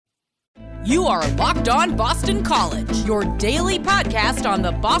You are Locked On Boston College, your daily podcast on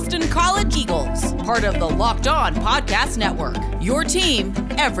the Boston College Eagles, part of the Locked On Podcast Network, your team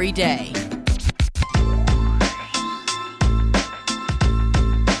every day.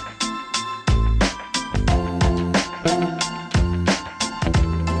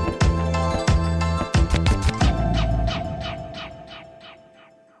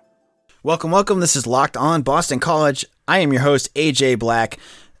 Welcome. This is Locked On Boston College. I am your host, AJ Black.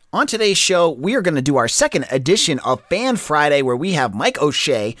 On today's show, we are going to do our second edition of Fan Friday, where we have Mike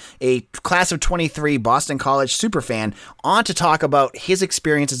O'Shea, a class of 23 Boston College superfan, on to talk about his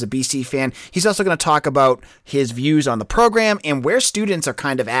experience as a BC fan. He's also going to talk about his views on the program and where students are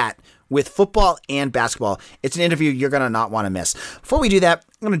kind of at with football and basketball. It's an interview you're going to not want to miss. Before we do that,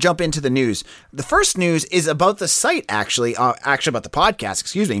 I'm going to jump into the news. The first news is about the site, actually about the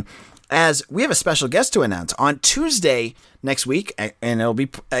podcast, as we have a special guest to announce on Tuesday next week, and it'll be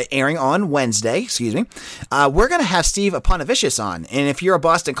airing on Wednesday, we're going to have Steve Aponavicius on. And if you're a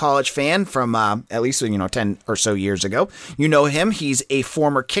Boston College fan from at least 10 or so years ago, you know him. He's a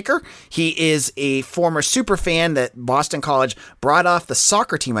former kicker. He is a former super fan that Boston College brought off the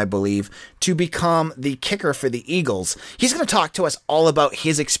soccer team, I believe, to become the kicker for the Eagles. He's going to talk to us all about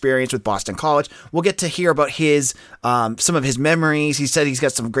his experience with Boston College. We'll get to hear about his some of his memories. He said he's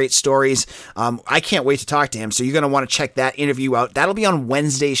got some great stories. I can't wait to talk to him, so you're going to want to check that interview out. That'll be on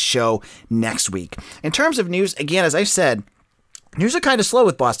Wednesday's show next week. In terms of news, again, as I said, news are kind of slow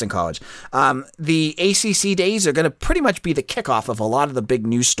with Boston College. The ACC days are going to pretty much be the kickoff of a lot of the big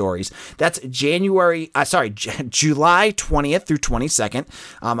news stories. That's July 20th through 22nd.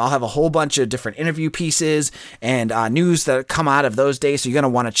 I'll have a whole bunch of different interview pieces and news that come out of those days, so you're going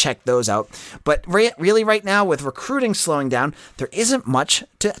to want to check those out. But really right now, with recruiting slowing down, there isn't much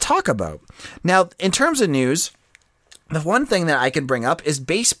to talk about. Now, in terms of news, the one thing that I can bring up is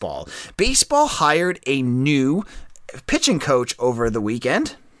baseball. Baseball hired a new pitching coach over the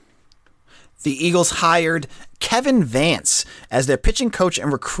weekend. The Eagles hired Kevin Vance as their pitching coach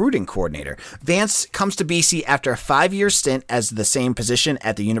and recruiting coordinator. Vance comes to BC after a 5-year stint as the same position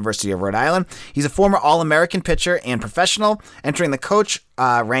at the University of Rhode Island. He's a former All-American pitcher and professional, entering the coach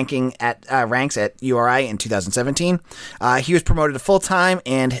ranks at URI in 2017. He was promoted to full-time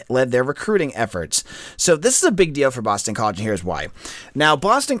and led their recruiting efforts. So this is a big deal for Boston College, and here's why. Now,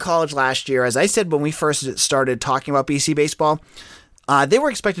 Boston College last year, as I said when we first started talking about BC baseball, they were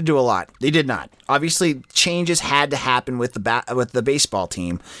expected to do a lot. They did not. Obviously, changes had to happen with the baseball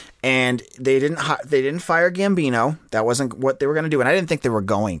team, and they didn't fire Gambino. That wasn't what they were going to do, and I didn't think they were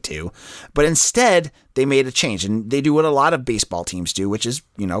going to. But instead, they made a change, and they do what a lot of baseball teams do, which is,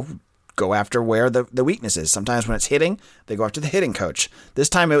 go after where the weakness is. Sometimes when it's hitting, they go after the hitting coach. This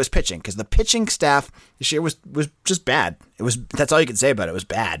time it was pitching, because the pitching staff this year was just bad. That's all you can say about it. It was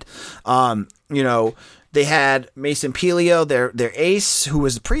bad. They had Mason Pelio, their ace, who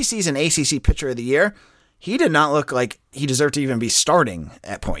was the preseason ACC Pitcher of the Year. He did not look like he deserved to even be starting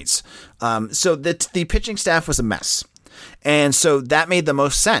at points. So the pitching staff was a mess. And so that made the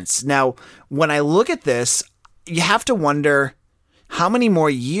most sense. Now, when I look at this, you have to wonder how many more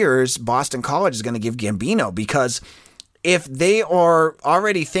years Boston College is going to give Gambino, because if they are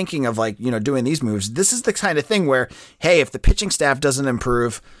already thinking of doing these moves, this is the kind of thing where, hey, if the pitching staff doesn't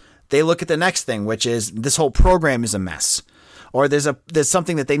improve, they look at the next thing, which is this whole program is a mess, or there's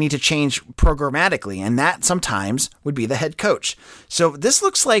something that they need to change programmatically, and that sometimes would be the head coach. So this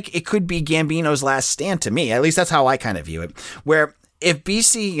looks like it could be Gambino's last stand to me. At least that's how I kind of view it. Where if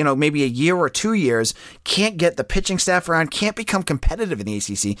BC, maybe a year or 2 years, can't get the pitching staff around, can't become competitive in the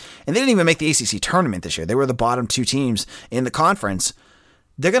ACC, and they didn't even make the ACC tournament this year. They were the bottom 2 teams in the conference.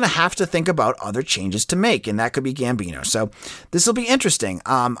 They're going to have to think about other changes to make, and that could be Gambino. So this will be interesting.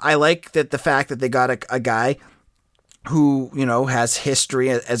 I like the fact that they got a guy who, has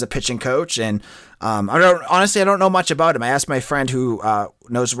history as a pitching coach, and I don't know much about him. I asked my friend who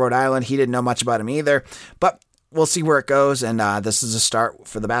knows Rhode Island. He didn't know much about him either, but we'll see where it goes, and this is a start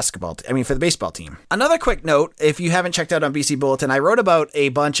for the for the baseball team. Another quick note, if you haven't checked out on BC Bulletin, I wrote about a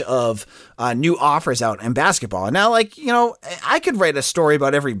bunch of new offers out in basketball. And now, I could write a story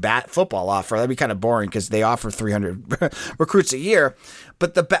about every football offer. That'd be kind of boring because they offer 300 recruits a year.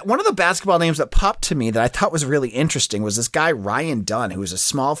 But one of the basketball names that popped to me that I thought was really interesting was this guy, Ryan Dunn, who was a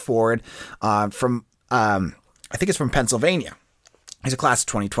small forward from Pennsylvania. He's a class of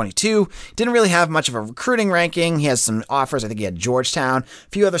 2022. Didn't really have much of a recruiting ranking. He has some offers. I think he had Georgetown, a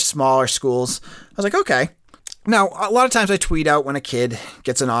few other smaller schools. I was like, okay. Now, a lot of times I tweet out when a kid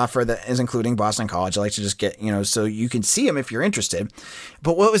gets an offer that is including Boston College. I like to just get, so you can see him if you're interested.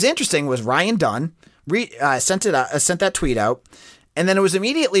 But what was interesting was Ryan Dunn sent that tweet out, And then it was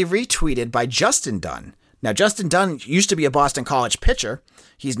immediately retweeted by Justin Dunn. Now, Justin Dunn used to be a Boston College pitcher.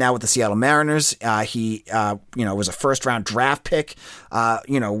 He's now with the Seattle Mariners. He was a first-round draft pick.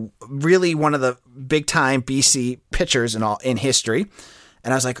 Really one of the big-time BC pitchers in history.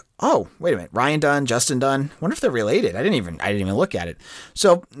 And I was like, oh, wait a minute, Ryan Dunn, Justin Dunn. Wonder if they're related. I didn't even look at it.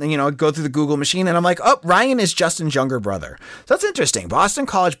 So, go through the Google machine and I'm like, oh, Ryan is Justin's younger brother. So that's interesting. Boston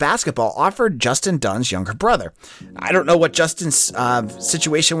College basketball offered Justin Dunn's younger brother. I don't know what Justin's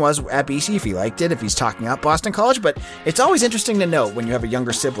situation was at BC, if he liked it, if he's talking up Boston College, but it's always interesting to note when you have a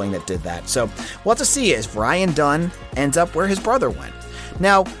younger sibling that did that. So we'll have to see if Ryan Dunn ends up where his brother went.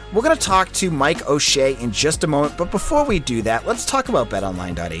 Now, we're going to talk to Mike O'Shea in just a moment, but before we do that, let's talk about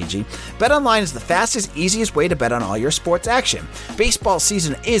BetOnline.ag. BetOnline is the fastest, easiest way to bet on all your sports action. Baseball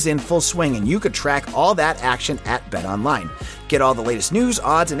season is in full swing, and you could track all that action at BetOnline. Get all the latest news,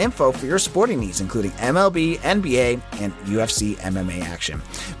 odds, and info for your sporting needs, including MLB, NBA, and UFC MMA action.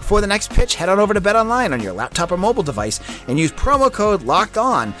 Before the next pitch, head on over to BetOnline on your laptop or mobile device and use promo code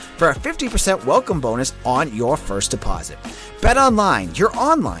LOCKEDON for a 50% welcome bonus on your first deposit. BetOnline, your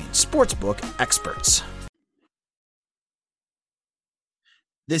online sportsbook experts.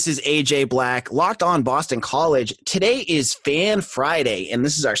 This is AJ Black, Locked On Boston College. Today is Fan Friday, and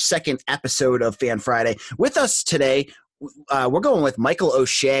this is our second episode of Fan Friday. With us today, we're going with Michael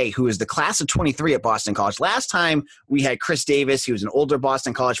O'Shea, who is the class of 23 at Boston College. Last time we had Chris Davis. He was an older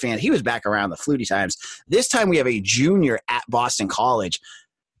Boston College fan. He was back around the Flutie times. This time we have a junior at Boston College.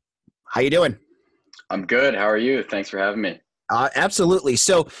 How you doing? I'm good. How are you? Thanks for having me. Absolutely.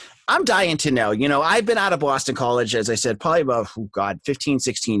 So I'm dying to know, I've been out of Boston College, as I said, probably about, 15,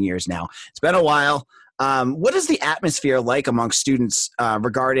 16 years now. It's been a while. What is the atmosphere like amongst students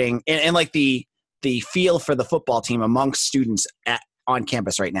regarding and like the feel for the football team amongst students on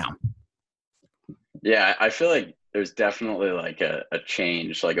campus right now? Yeah, I feel like there's definitely like a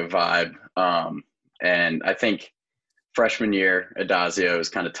change, like a vibe. And I think freshman year, Adazio was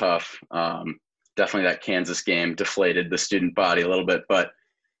kind of tough. Definitely that Kansas game deflated the student body a little bit, but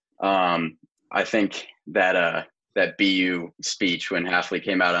I think that BU speech when Hafley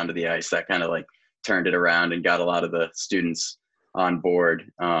came out onto the ice, that kind of like turned it around and got a lot of the students on board,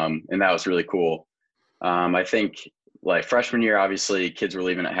 and that was really cool. I think like freshman year, obviously kids were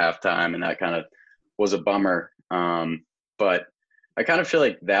leaving at halftime, and that kind of was a bummer. But I kind of feel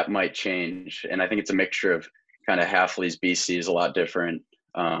like that might change, and I think it's a mixture of kind of Hafley's BC is a lot different.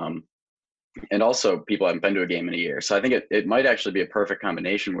 And also people haven't been to a game in a year. So I think it might actually be a perfect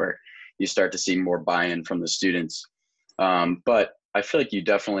combination where you start to see more buy-in from the students. But I feel like you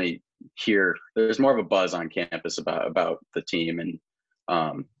definitely hear there's more of a buzz on campus about the team. And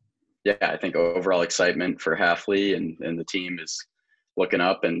I think overall excitement for Hafley and the team is looking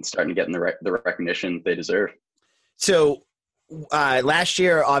up and starting to get the recognition they deserve. So last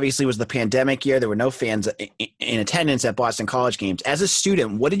year obviously was the pandemic year. There were no fans in attendance at Boston College games. As a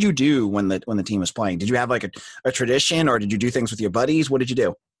student, what did you do when the team was playing? Did you have like a tradition, or did you do things with your buddies? What did you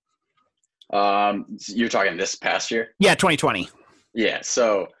do? You're talking this past year? Yeah, 2020. Yeah.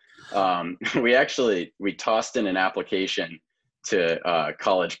 So we tossed in an application to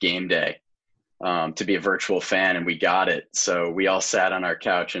College Game Day to be a virtual fan, and we got it. So we all sat on our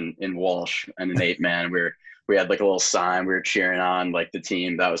couch in Walsh and an 8-man. We had like a little sign. We were cheering on like the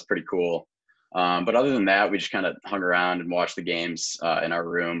team. That was pretty cool. But other than that, we just kind of hung around and watched the games in our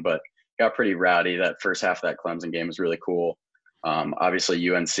room, but got pretty rowdy. That first half of that Clemson game was really cool. Obviously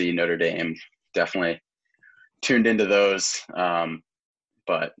UNC, Notre Dame, definitely tuned into those.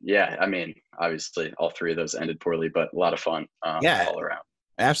 But yeah, I mean, obviously all three of those ended poorly, but a lot of fun all around.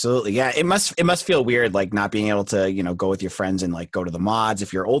 Absolutely. Yeah. It must feel weird, like not being able to, go with your friends and like go to the mods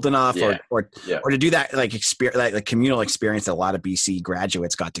if you're old enough or to do that, like like communal experience that a lot of BC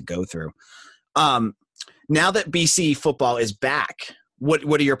graduates got to go through. Now that BC football is back, what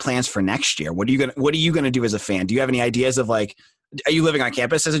are your plans for next year? What are you going to do as a fan? Do you have any ideas of like, are you living on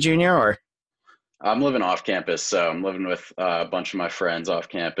campus as a junior or? I'm living off campus. So I'm living with a bunch of my friends off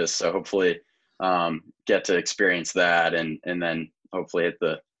campus. So hopefully get to experience that and then hopefully hit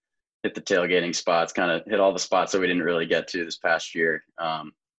the tailgating spots, kind of hit all the spots that we didn't really get to this past year.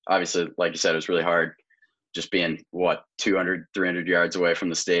 Obviously, like you said, it was really hard just being 200, 300 yards away from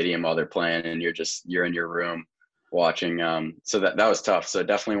the stadium while they're playing, and you're in your room watching. So that was tough. So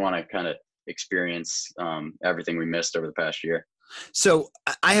definitely want to kind of experience everything we missed over the past year. So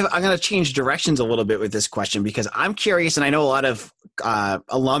I'm going to change directions a little bit with this question because I'm curious, and I know a lot of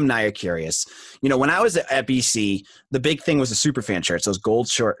alumni are curious. When I was at BC, the big thing was the Superfan shirts, those gold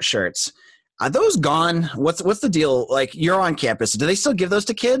shirts. Are those gone? What's the deal? Like, you're on campus. Do they still give those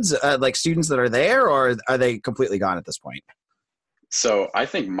to kids, like students that are there, or are they completely gone at this point? So I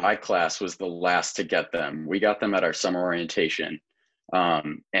think my class was the last to get them. We got them at our summer orientation.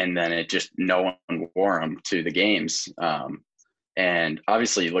 And then no one wore them to the games. And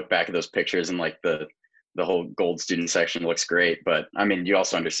obviously you look back at those pictures and like the whole gold student section looks great, but I mean, you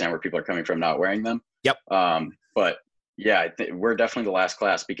also understand where people are coming from not wearing them. Yep. But yeah, we're definitely the last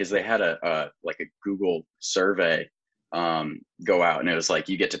class because they had a Google survey go out, and it was like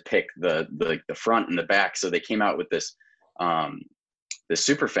you get to pick the front and the back. So they came out with this the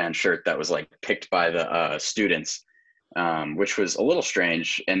Superfan shirt that was like picked by the students, which was a little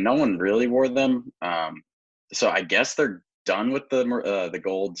strange, and no one really wore them. So I guess they're done with the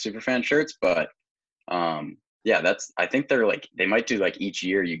gold Superfan shirts, but yeah, I think they might do like each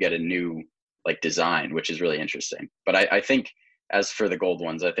year you get a new like design, which is really interesting. But I think as for the gold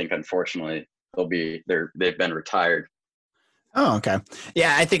ones, I think unfortunately they've been retired. Oh, okay.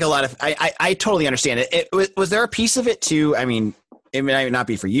 Yeah, I think a lot of I totally understand it. Was there a piece of it too? I mean, it might not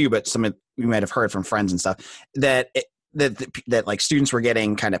be for you, but some of you might have heard from friends and stuff that like students were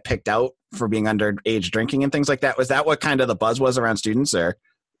getting kind of picked out for being underage drinking and things like that. Was that what kind of the buzz was around students, or?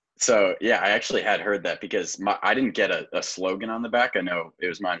 So yeah, I actually had heard that because I didn't get a slogan on the back. I know it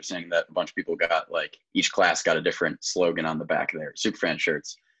was my understanding that a bunch of people got like each class got a different slogan on the back of their Superfan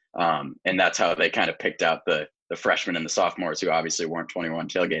shirts, and that's how they kind of picked out the freshmen and the sophomores who obviously weren't 21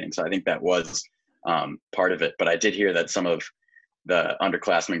 tailgating. So I think that was part of it. But I did hear that some of the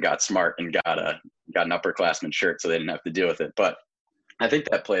underclassmen got smart and got an upperclassman shirt so they didn't have to deal with it. But I think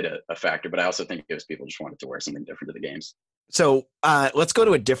that played a factor. But I also think it was people just wanted to wear something different to the games. So let's go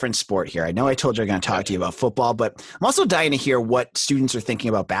to a different sport here. I know I told you I'm going to talk to you about football, but I'm also dying to hear what students are thinking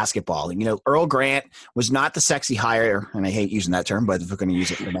about basketball. You know, Earl Grant was not the sexy hire, and I hate using that term, but we're going to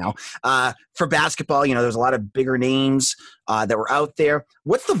use it for now. For basketball, you know, there's a lot of bigger names that were out there.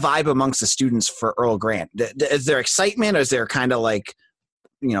 What's the vibe amongst the students for Earl Grant? Is there excitement, or is there kind of like,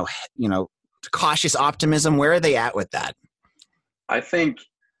 you know, cautious optimism? Where are they at with that? I think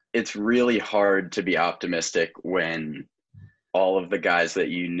it's really hard to be optimistic when all of the guys that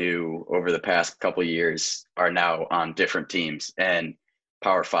you knew over the past couple of years are now on different teams, and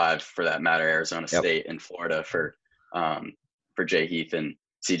Power Five for that matter, Arizona State and Florida for Jay Heath and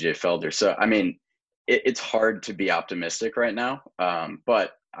CJ Felder. So, I mean, it's hard to be optimistic right now.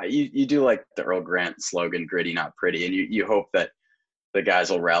 But you do like the Earl Grant slogan, gritty, not pretty. And you hope that the guys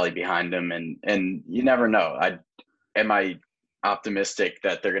will rally behind him, and you never know. Am I optimistic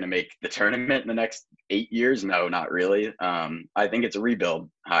that they're going to make the tournament in the next 8 years? No, not really. I think it's a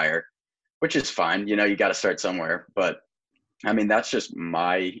rebuild hire, which is fine. You know, you got to start somewhere. But I mean, that's just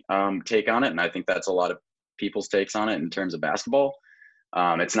my take on it, and I think that's a lot of people's takes on it in terms of basketball.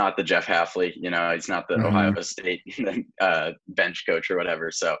 It's not the Jeff Hafley, you know, it's not the Ohio State bench coach or whatever.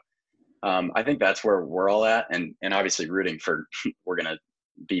 So I think that's where we're all at, and obviously rooting for we're going to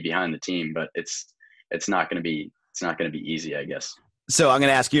be behind the team, but it's not going to be easy, I guess. So I'm going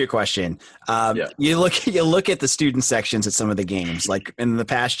to ask you a question. You look at the student sections at some of the games, like in the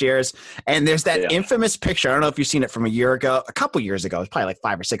past years, and there's that infamous picture. I don't know if you've seen it from a couple years ago. It's probably like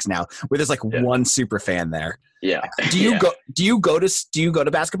 5 or 6 now, where there's like one super fan there. Yeah. Do you go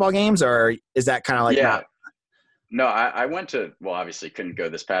to basketball games, or is that kind of like not? No, I went to, well, obviously couldn't go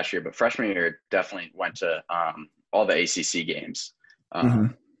this past year, but freshman year definitely went to all the ACC games.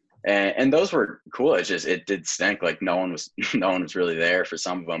 And those were cool. It did stink. Like no one was really there for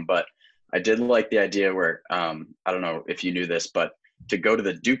some of them, but I did like the idea where, I don't know if you knew this, but to go to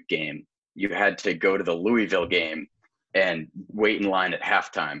the Duke game, you had to go to the Louisville game and wait in line at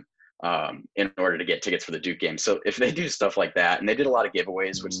halftime in order to get tickets for the Duke game. So if they do stuff like that, and they did a lot of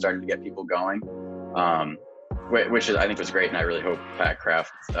giveaways, which started to get people going, which I think was great. And I really hope Pat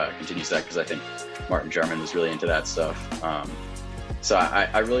Kraft continues that, because I think Martin Jarman was really into that stuff. So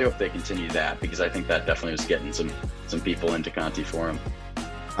I really hope they continue that, because I think that definitely was getting some people into Conti Forum.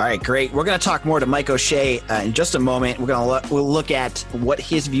 All right, great. We're going to talk more to Mike O'Shea in just a moment. We'll look at what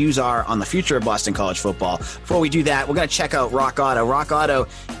his views are on the future of Boston College football. Before we do that, we're going to check out Rock Auto. Rock Auto,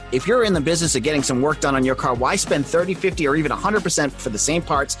 if you're in the business of getting some work done on your car, why spend 30, 50, or even 100% for the same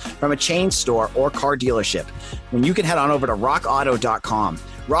parts from a chain store or car dealership when you can head on over to rockauto.com.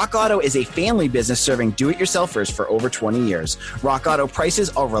 Rock Auto is a family business serving do-it-yourselfers for over 20 years. Rock Auto prices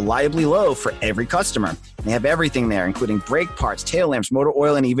are reliably low for every customer. They have everything there, including brake parts, tail lamps, motor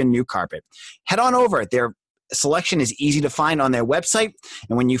oil, and even new carpet. Head on over. Their selection is easy to find on their website.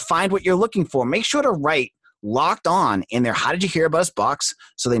 And when you find what you're looking for, make sure to write Locked On in their How Did You Hear About Us box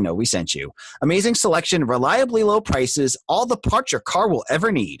so they know we sent you. Amazing selection, reliably low prices, all the parts your car will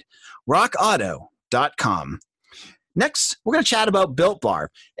ever need. rockauto.com. Next, we're going to chat about Built Bar.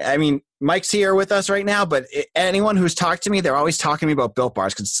 I mean, Mike's here with us right now, but anyone who's talked to me, they're always talking to me about Built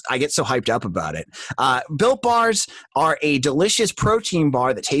Bars because I get so hyped up about it. Built Bars are a delicious protein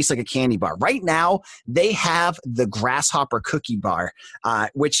bar that tastes like a candy bar. Right now, they have the Grasshopper Cookie Bar,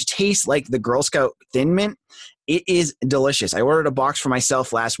 which tastes like the Girl Scout Thin Mint. It is delicious. I ordered a box for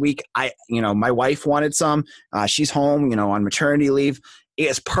myself last week. My wife wanted some. She's home, on maternity leave. It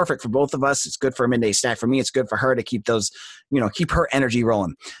is perfect for both of us. It's good for a midday snack. For me, it's good for her to keep those, keep her energy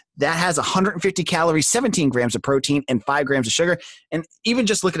rolling. That has 150 calories, 17 grams of protein, and 5 grams of sugar. And even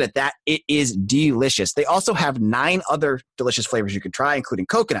just looking at that, it is delicious. They also have 9 other delicious flavors you can try, including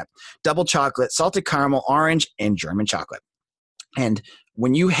coconut, double chocolate, salted caramel, orange, and German chocolate. And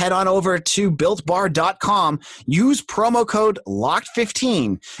when you head on over to BuiltBar.com, use promo code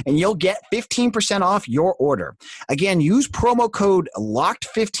LOCKED15 and you'll get 15% off your order. Again, use promo code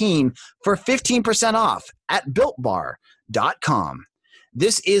LOCKED15 for 15% off at BuiltBar.com.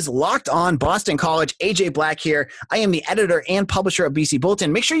 This is Locked On Boston College. AJ Black here. I am the editor and publisher of BC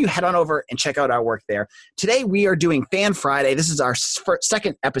Bulletin. Make sure you head on over and check out our work there. Today we are doing Fan Friday. This is our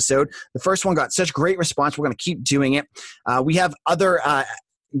second episode. The first one got such great response. We're going to keep doing it. We have other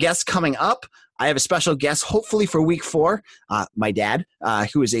guests coming up. I have a special guest, hopefully for week 4, my dad,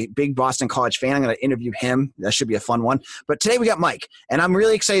 who is a big Boston College fan. I'm going to interview him. That should be a fun one. But today we got Mike, and I'm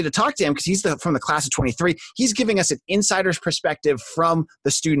really excited to talk to him because he's from the class of 23. He's giving us an insider's perspective from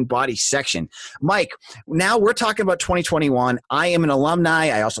the student body section. Mike, now we're talking about 2021. I am an alumni.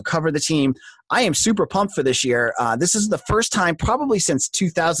 I also cover the team. I am super pumped for this year. This is the first time probably since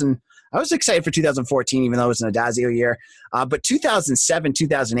 2000. I was excited for 2014, even though it was an Adazio year. But 2007,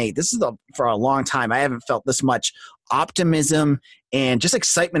 2008, this is for a long time. I haven't felt this much optimism and just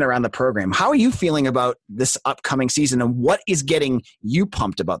excitement around the program. How are you feeling about this upcoming season, and what is getting you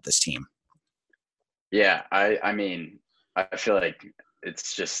pumped about this team? Yeah, I mean, I feel like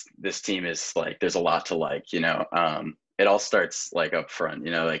it's just this team is like there's a lot to like. It all starts like up front.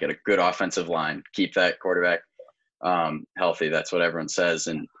 Like at a good offensive line, keep that quarterback healthy. That's what everyone says,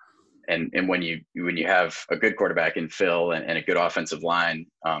 and when you have a good quarterback in Phil and a good offensive line,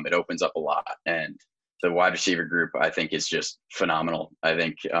 it opens up a lot. And the wide receiver group, I think, is just phenomenal. I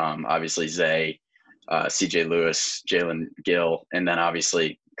think obviously Zay, CJ Lewis, Jalen Gill, and then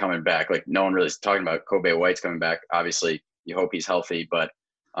obviously coming back, like no one really is talking about Kobe White's coming back. Obviously, you hope he's healthy, but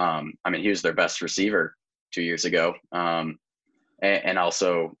he was their best receiver 2 years ago. And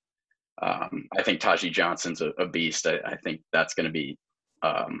also, I think Taji Johnson's a beast. I think that's going to be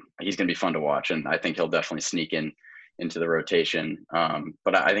he's going to be fun to watch, and I think he'll definitely sneak into the rotation.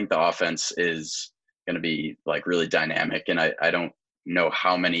 But I think the offense is going to be like really dynamic, and I don't know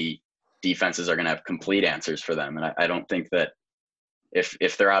how many defenses are going to have complete answers for them. And I don't think that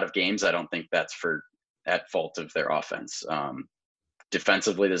if they're out of games, I don't think that's at fault of their offense.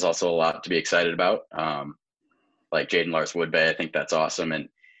 Defensively, there's also a lot to be excited about. Like Jaden Lars-Woodbay, I think that's awesome.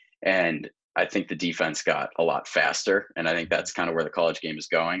 And I think the defense got a lot faster, and I think that's kind of where the college game is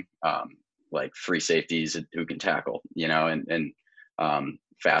going. Like free safeties who can tackle, and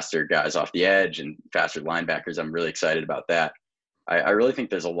faster guys off the edge and faster linebackers. I'm really excited about that. I really think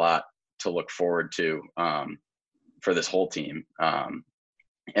there's a lot to look forward to for this whole team. And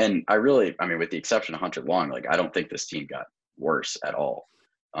with the exception of Hunter Long, like I don't think this team got worse at all.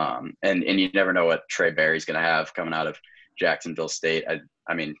 And you never know what Trey Berry's going to have coming out of Jacksonville State.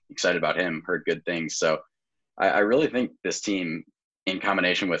 Excited about him, heard good things. So I really think this team, in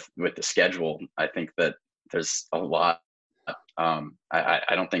combination with the schedule, I think that there's a lot. I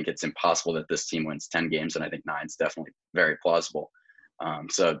don't think it's impossible that this team wins 10 games, and I think 9 is definitely very plausible.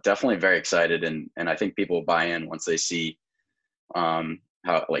 So definitely very excited, and I think people will buy in once they see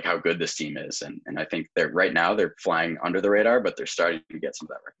how good this team is. And I think right now they're flying under the radar, but they're starting to get some of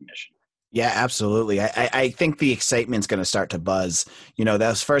that recognition. Yeah, absolutely. I think the excitement's going to start to buzz.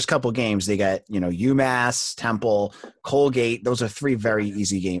 Those first couple games, they got, UMass, Temple, Colgate. Those are 3 very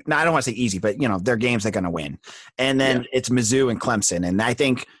easy games. No, I don't want to say easy, but, they're games they're going to win. And then it's Mizzou and Clemson. And I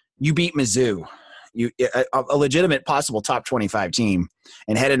think you beat Mizzou, a legitimate possible top 25 team,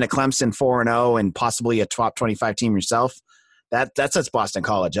 and head into Clemson 4-0 and possibly a top 25 team yourself. That sets Boston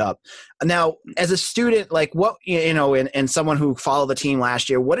College up. Now, as a student, like what, and someone who followed the team last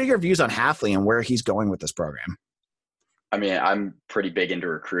year, what are your views on Hafley and where he's going with this program? I'm pretty big into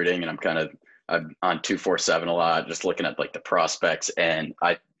recruiting, and I'm on 247 a lot, just looking at like the prospects, and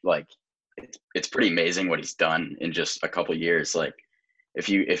it's pretty amazing what he's done in just a couple of years. Like if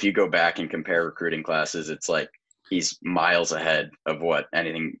you go back and compare recruiting classes, it's like he's miles ahead of what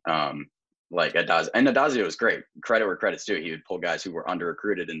anything like Adazio. And Adazio was great. Credit where credit's due. He would pull guys who were under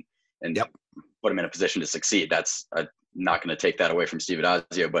recruited and put them in a position to succeed. That's I'm not going to take that away from Steve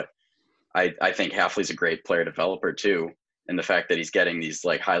Adazio, but I think Hafley's a great player developer too. And the fact that he's getting these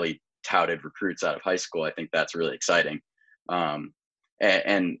like highly touted recruits out of high school, I think that's really exciting.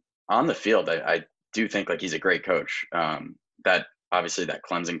 And on the field, I do think like he's a great coach. That obviously that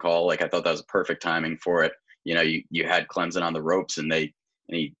Clemson call, like I thought that was perfect timing for it. You know, you had Clemson on the ropes and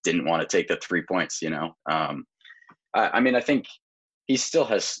he didn't want to take the 3 points, you know. I mean, I think he still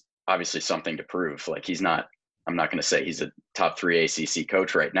has obviously something to prove. Like I'm not going to say he's a top 3 ACC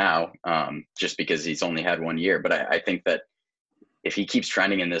coach right now, just because he's only had 1 year. But I think that if he keeps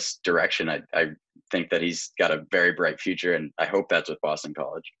trending in this direction, I think that he's got a very bright future, and I hope that's with Boston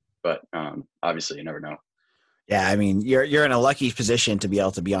College. But obviously, you never know. Yeah, I mean, you're in a lucky position to be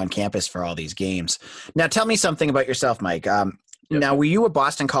able to be on campus for all these games. Now, tell me something about yourself, Mike. Now, were you a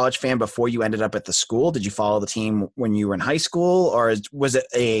Boston College fan before you ended up at the school? Did you follow the team when you were in high school, or was it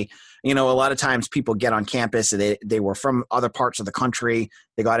a lot of times people get on campus and they were from other parts of the country,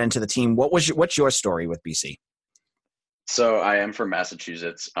 they got into the team. What's your story with BC? So I am from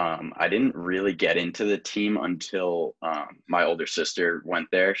Massachusetts. I didn't really get into the team until my older sister went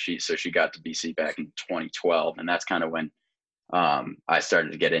there. She got to BC back in 2012, and that's kind of when I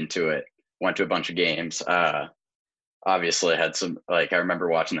started to get into it. Went to a bunch of games. Obviously, I had some, like, I remember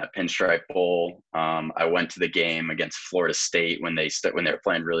watching that Pinstripe Bowl. I went to the game against Florida State when they were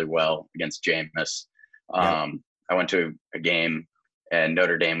playing really well against Jameis. I went to a game, and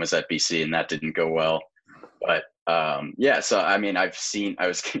Notre Dame was at BC, and that didn't go well. But so I mean, I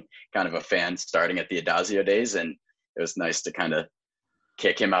was kind of a fan starting at the Adazio days, and it was nice to kind of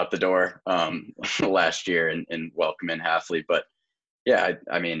kick him out the door last year and welcome in Hafley. But yeah,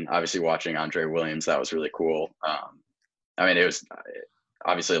 I mean, obviously watching Andre Williams, that was really cool. I mean, it was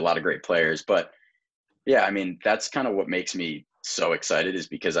obviously a lot of great players, but yeah, I mean, that's kind of what makes me so excited, is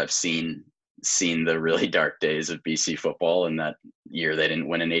because I've seen the really dark days of BC football, and that year they didn't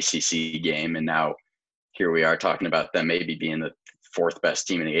win an ACC game, and now here we are talking about them maybe being the 4th best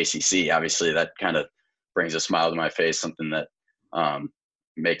team in the ACC. Obviously, that kind of brings a smile to my face, something that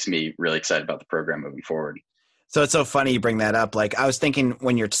makes me really excited about the program moving forward. So it's so funny you bring that up. Like, I was thinking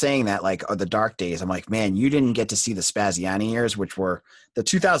when you're saying that, like, the dark days, I'm like, man, you didn't get to see the Spaziani years, which were the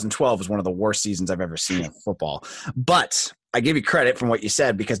 2012 was one of the worst seasons I've ever seen in football. But I give you credit from what you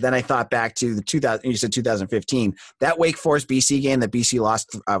said, because then I thought back to the 2015, that Wake Forest BC game that BC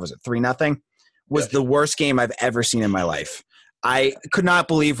lost, was it 3-0? Was the worst game I've ever seen in my life. I could not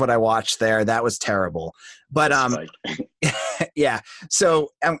believe what I watched there. That was terrible. But yeah, so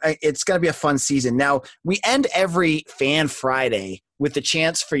it's going to be a fun season. Now, we end every Fan Friday with the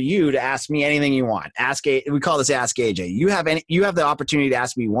chance for you to ask me anything you want. We call this Ask AJ. You have the opportunity to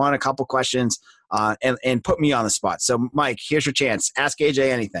ask me a couple questions and put me on the spot. So, Mike, here's your chance. Ask AJ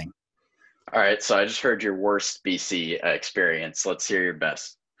anything. All right, so I just heard your worst BC experience. Let's hear your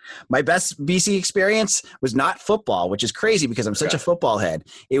best. My best BC experience was not football, which is crazy because I'm such a football head.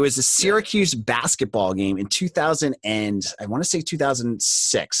 It was a Syracuse basketball game in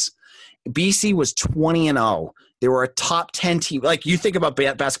 2006. BC was 20-0. They were a top 10 team. Like, you think about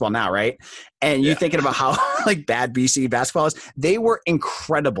basketball now, right? And you're thinking about how like bad BC basketball is. They were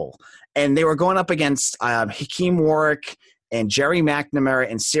incredible. And they were going up against Hakeem Warwick and Jerry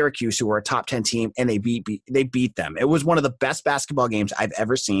McNamara and Syracuse, who were a top 10 team, and they beat them. It was one of the best basketball games I've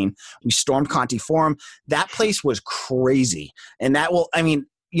ever seen. We stormed Conte Forum. That place was crazy. And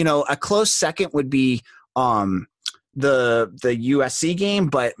a close second would be the USC game,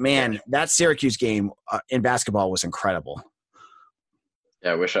 but man, that Syracuse game in basketball was incredible.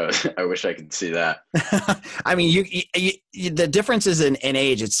 Yeah, I wish I could see that. I mean, the differences in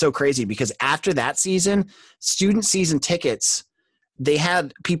age, it's so crazy because after that season, student season tickets, they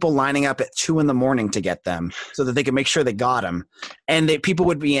had people lining up at 2 a.m. to get them so that they could make sure they got them. And people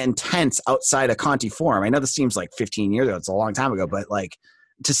would be in tents outside of Conte Forum. I know this seems like 15 years ago. It's a long time ago, but like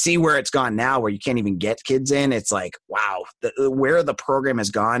to see where it's gone now, where you can't even get kids in, it's like, wow, where the program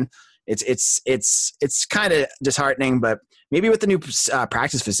has gone. It's kind of disheartening, but maybe with the new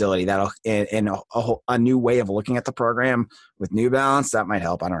practice facility that'll and a new way of looking at the program with New Balance, that might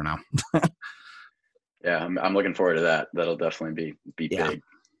help. I don't know. Yeah, I'm looking forward to that. That'll definitely be big.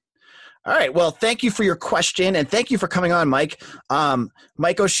 All right. Well, thank you for your question, and thank you for coming on, Mike.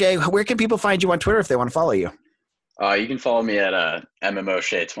 Mike O'Shea, where can people find you on Twitter if they want to follow you? You can follow me at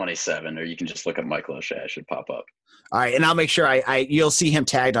MMOshea27, or you can just look up Michael O'Shea. I should pop up. All right, and I'll make sure you'll see him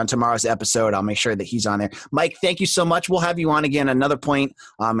tagged on tomorrow's episode. I'll make sure that he's on there. Mike, thank you so much. We'll have you on again another point.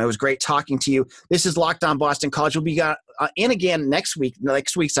 It was great talking to you. This is Locked On Boston College. We'll be And again, next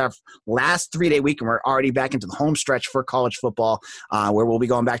week's our last 3-day week, and we're already back into the home stretch for college football, where we'll be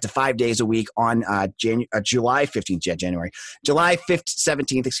going back to 5 days a week on July 15th, July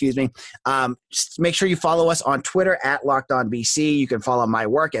 17th, excuse me. Just make sure you follow us on Twitter at LockedOnBC. You can follow my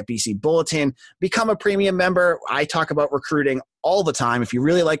work at BC Bulletin. Become a premium member. I talk about recruiting all the time. If you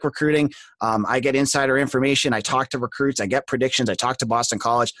really like recruiting, I get insider information. I talk to recruits. I get predictions. I talk to Boston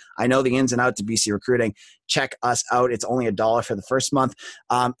College. I know the ins and outs of BC recruiting. Check us out. It's only $1 for the first month,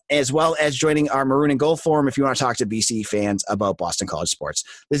 as well as joining our Maroon and Gold Forum if you want to talk to BC fans about Boston College sports.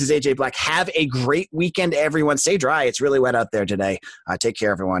 This is AJ Black. Have a great weekend, everyone. Stay dry. It's really wet out there today. Take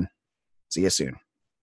care, everyone. See you soon.